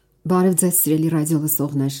Բարև ձեզ սիրելի ռադիո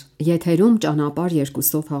լսողներ, եթերում ճանապարհ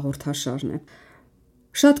երկուսով հաղորդաշարն է։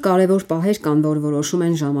 Շատ կարևոր պահեր կան, որ որոշում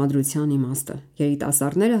են ժամադրության իմաստը։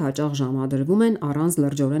 Երիտասարդները հաճախ ժամադրվում են առանց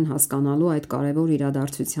լրջորեն հասկանալու այդ կարևոր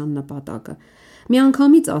իրադարձության նպատակը։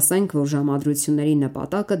 Միանգամից ասենք, որ ժամադրությունների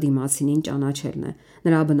նպատակը դիմացինին ճանաչելն է,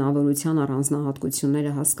 նրա բնավորության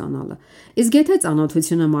առանձնահատկությունները հասկանալը։ Իսկ եթե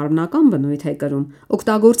ծանոթությունը մարմնական բնույթ է կրում,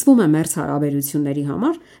 օգտագործվում է մերձ հարաբերությունների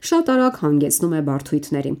համար, շատ արագ հանգեցնում է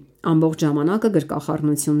բարդույթների։ Ամբողջ ժամանակը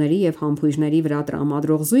գրկախառնությունների եւ համբույրների վրա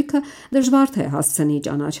տրամադրող զույգը դժվար թե հասցնի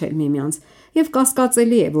ճանաչել միմյանց, եւ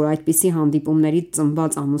կասկածելի է, որ այդպիսի հանդիպումներից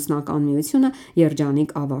ծնված ամուսնական միությունը երջանիկ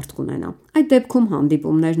ավարտ կունենա։ Այդ դեպքում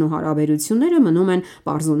հանդիպումներն ու հարաբերությունները մնում են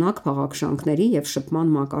պարզունակ փաղաքշանքների եւ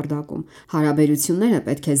շփման մակարդակում։ Հարաբերությունները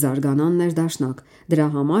պետք է զարգանան ներդաշնակ։ Դրա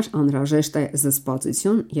համար անհրաժեշտ է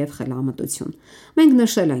զսպվածություն եւ խելամտություն։ Մենք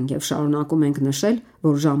նշել ենք եւ շարունակում ենք նշել,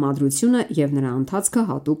 որ ժամադրությունը եւ նրա ընթացքը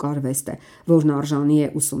հատուկ արվեստ է, որն արժանի է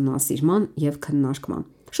ուսումնասիրման եւ քննարկման։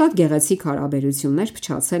 Շատ գեղեցիկ հարաբերություններ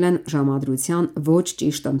փչացել են ժամադրության ոչ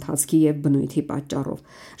ճիշտ ընթացքի եւ բնույթի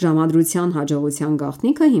պատճառով։ Ժամադրության հաջողության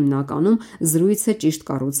գաղտնիքը հիմնականում զրույցը ճիշտ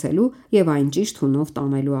կառուցելու եւ այն ճիշտ հունով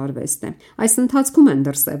տանելու արվեստ է։ Այս ընթացքում են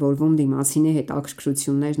դրսևորվում դիմացինի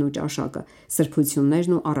հետաքրքրություններն ու ճաշակը,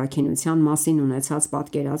 սրբություններն ու առաքինության մասին ունեցած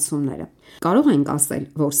պատկերացումները։ Կարող ենք ասել,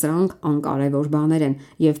 որ սրանք անկարևոր բաներ են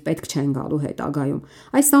եւ պետք չեն գալու հետագայում։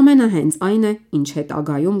 Այս ամենը հենց այն է, ինչ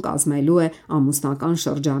հետագայում կազմելու է ամուսնական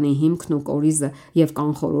շրջանի հիմքն ու կորիզը եւ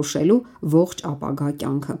կանխորոշելու ողջ ապագա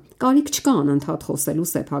կյանքը։ Կարիք չկա անընդհատ խոսելու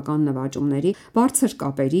սեփական նվաճումների, բարձր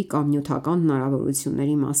կապերի կամ նյութական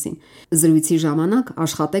հնարավորությունների մասին։ Զրույցի ժամանակ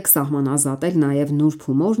աշխատեք սահմանազատել նաեւ նուրբ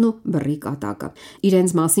հումորն ու բռի կատակը։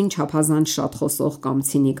 Իրենց մասին չափազանց շատ խոսող կամ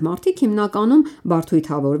ցինիկ մարդիկ հիմնականում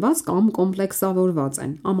բարդույթավորված կամ կոմպլեքսավորված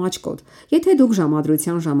են, ամաչկոտ։ Եթե դուք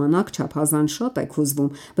ժամադրության ժամանակ չափազանց շատ եք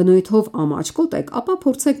հուզվում, բնույթով ամաչկոտ եք, ապա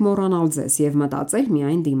փորձեք մոռանալ ձեզ եւ մտածել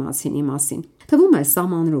միայն դիմացինի մասին։ Թվում է սա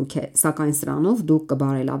մանրուք է, սակայն սրանով դուք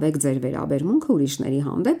կբարելավեք ձեր վերաբերմունքը ուրիշների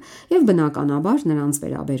հանդեպ եւ բնականաբար նրանց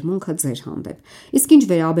վերաբերմունքը ձեր հանդեպ։ Իսկ ինչ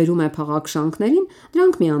վերաբերում է փաղաքշանքներին,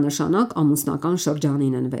 դրանք միանշանակ ամուսնական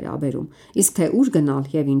շրջանին են վերաբերում։ Իսկ թե ուր գնալ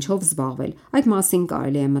եւ ինչով զբաղվել, այդ մասին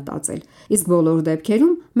կարելի է մտածել։ Իսկ բոլոր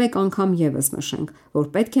դեպքերում մեկ անգամ եւս նշենք, որ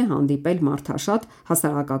պետք է հանդիպել մարդաշատ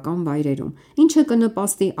հասարակական վայրերում, ինչը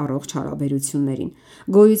կնպաստի առողջ հարաբերություններին։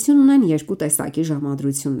 Գոյություն ունեն երկու տեսակի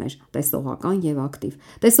ժամադրություններ՝ տեսողական եւ ակտիվ։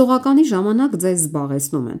 Տեսողականի ժամանակ ձեզ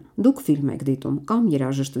զբաղեցնում են։ Դուք ֆիլմ եք դիտում կամ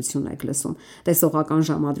երաժշտություն եք լսում։ Տեսողական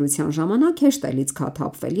ժամադրության ժամանակ հեշտ է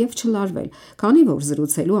լիցքաթափվել եւ չլարվել, քանի որ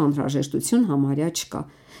զրուցելու անհրաժեշտություն համարյա չկա։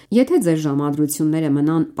 Եթե ձեր ժամադրությունները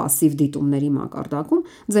մնան пассив դիտումների մակարդակում,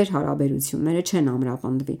 ձեր հարաբերությունները չեն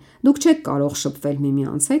ամրապնդվի։ Դուք չեք կարող շփվել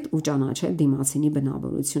միմյանց հետ ու ճանաչել դիմացինի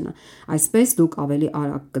բնավորությունը։ Այսպես դուք ավելի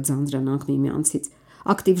արագ կձանձրանաք միմյանցից։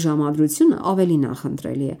 Ակտիվ ժամադրությունը ավելի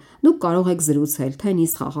նախընտրելի է։ Դուք կարող եք զրուցել,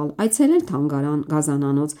 թենիս խաղալ, այցելել թանգարան,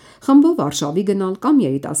 գազանանոց, խմբով արշավի գնալ կամ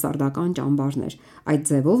երիտասարդական ճամբարներ։ Այդ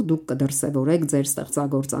ձևով դուք կդրսևորեք ձեր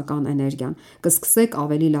ստեղծագործական էներգիան, կսկսեք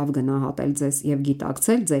ավելի լավ գնահատել ձեզ եւ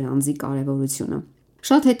գիտակցել ձեր անձի կարեւորությունը։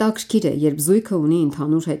 Շատ հետաքրքիր է, երբ զույգը ունի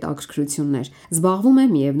ընդհանուր հետաքրքրություններ, զբաղվում է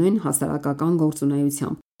միևնույն հասարակական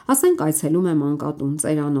գործունեությամբ, ասենք այցելում է մանկատուն,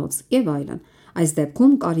 ծերանոց եւ այլն։ Այս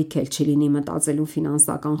դեպքում կարիք էլ չի լինի մտածելու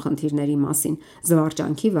ֆինանսական խնդիրների մասին,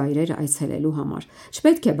 զվարճանքի վայրեր այցելելու համար։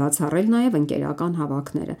 Չպետք է բացառել նաև ընկերական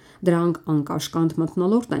հավաքները։ Դրանք անկաշկանդ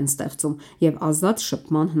մթնոլորտ են ստեղծում եւ ազատ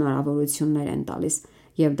շփման հնարավորություններ են տալիս։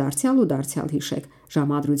 Եվ դարձյալ հիշեք,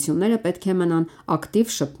 ժամադրությունները պետք է մնան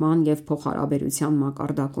ակտիվ շփման եւ փոխհարաբերության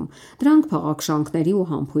մակարդակում։ Դրանք փաղաքշանքների ու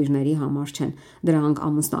համբույրների համար չեն։ Դրանք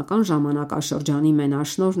ամուսնական ժամանակաշրջանի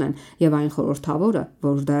մենաշնորհն են եւ այն խորհրդավորը,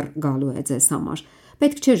 որ դեռ գալու է ձեզ համար։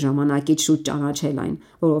 Պետք չէ ժամանակից շուտ ճանաչել այն,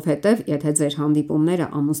 որովհետև եթե ձեր հանդիպումները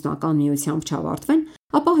ամուսնական միությամբ չավարտվեն,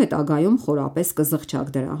 ապա հետագայում խորապես կզղջաք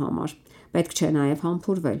դրա համար։ Պետք չէ նաև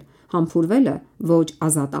համբուրվել։ Համբուրվելը ոչ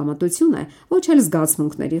ազատամտություն է, ոչ էլ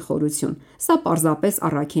զգացմունքների խորություն։ Սա պարզապես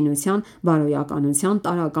առաքինության, բարոյականության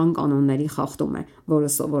տարրական կանոնների խախտում է,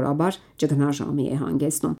 որը սովորաբար ճգնաժամի է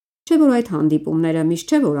հանգեցնում։ Չէ՞ որ այդ հանդիպումները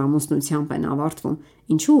միշտ չէ որ ամուսնությամբ են ավարտվում։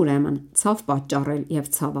 Ինչու ուրեմն ցավ պատճառել եւ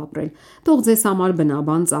ցավ ապրել։ Թող ձեզ համար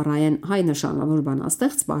բնաբան ծառայեն հայ նշանավոր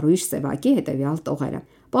բանաստեղծ Պարույր Սևակի հետեւյալ տողերը։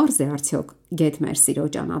 Պարզ է արդյոք գետ մեր սիրո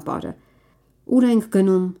ճանապարհը։ Ուր ենք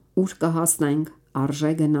գնում, ուր կհասնենք,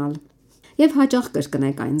 արժե գնալ։ Եվ հաճախ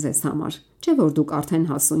կրկնեք այն ձեզ համար, չէ՞ որ դուք արդեն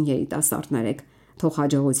հասուն երիտասարդներ եք։ Թող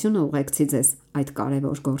հաջողությունը ուղեկցի ձեզ այդ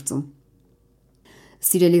կարևոր գործում։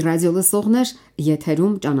 Սիրելի ռադիո լսողներ,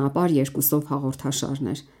 եթերում ճանապարհ երկուսով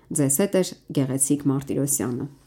հաղորդաշարներ։ Ձեզ հետ է Գեղեցիկ Մարտիրոսյանը։